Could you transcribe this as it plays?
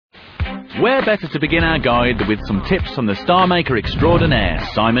where better to begin our guide than with some tips from the star maker extraordinaire,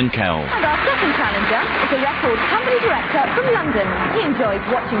 Simon Cowell. And our second challenger is a record company director from London. He enjoys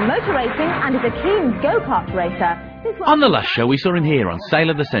watching motor racing and is a keen go-kart racer. On the last show, we saw him here on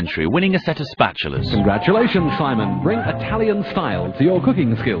Sale of the Century, winning a set of spatulas. Congratulations, Simon. Bring Italian style to your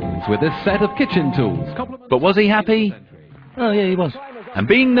cooking skills with this set of kitchen tools. But was he happy? Oh, yeah, he was. And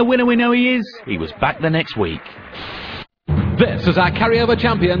being the winner we know he is, he was back the next week. This is our carryover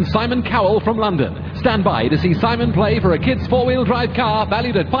champion, Simon Cowell from London. Stand by to see Simon play for a kid's four-wheel drive car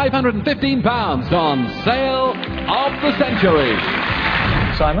valued at £515 on Sale of the Century.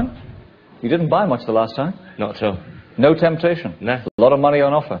 Simon, you didn't buy much the last time. Not at all. No temptation. No. A lot of money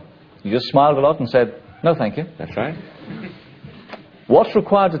on offer. You just smiled a lot and said, no thank you. That's right. What's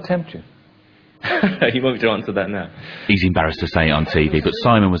required to tempt you? You want me to answer that now? He's embarrassed to say it on TV, but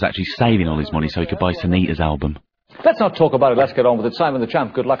Simon was actually saving all his money so he could buy Sunita's album. Let's not talk about it, let's get on with it. Simon the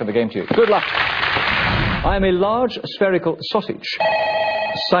Champ, good luck at the game to you. Good luck. I am a large spherical sausage.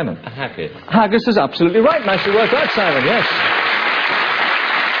 Simon. A haggis. Haggis is absolutely right. Nicely worked out, Simon, yes.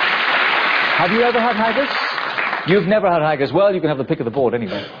 Have you ever had haggis? You've never had haggis. Well, you can have the pick of the board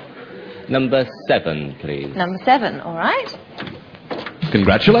anyway. Number 7, please. Number 7, all right.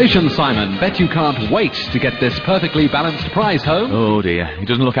 Congratulations, Simon. Bet you can't wait to get this perfectly balanced prize home. Oh dear, he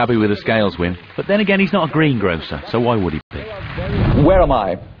doesn't look happy with the scales win. But then again, he's not a greengrocer, so why would he be? Where am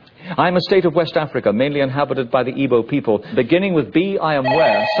I? I'm a state of West Africa, mainly inhabited by the Igbo people. Beginning with B, I am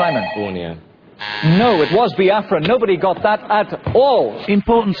where? Simon. Borneo. No, it was Biafra. Nobody got that at all.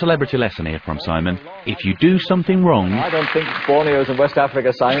 Important celebrity lesson here from Simon. If you do something wrong... I don't think Borneo's in West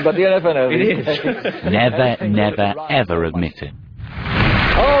Africa, Simon, but you never know. It is. never, ever admit it.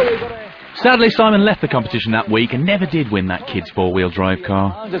 Oh, we've got a... Sadly, Simon left the competition that week and never did win that kid's four-wheel drive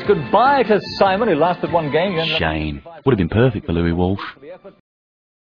car. Just goodbye to Simon, who lasted one game. Shame. Would have been perfect for Louis Walsh.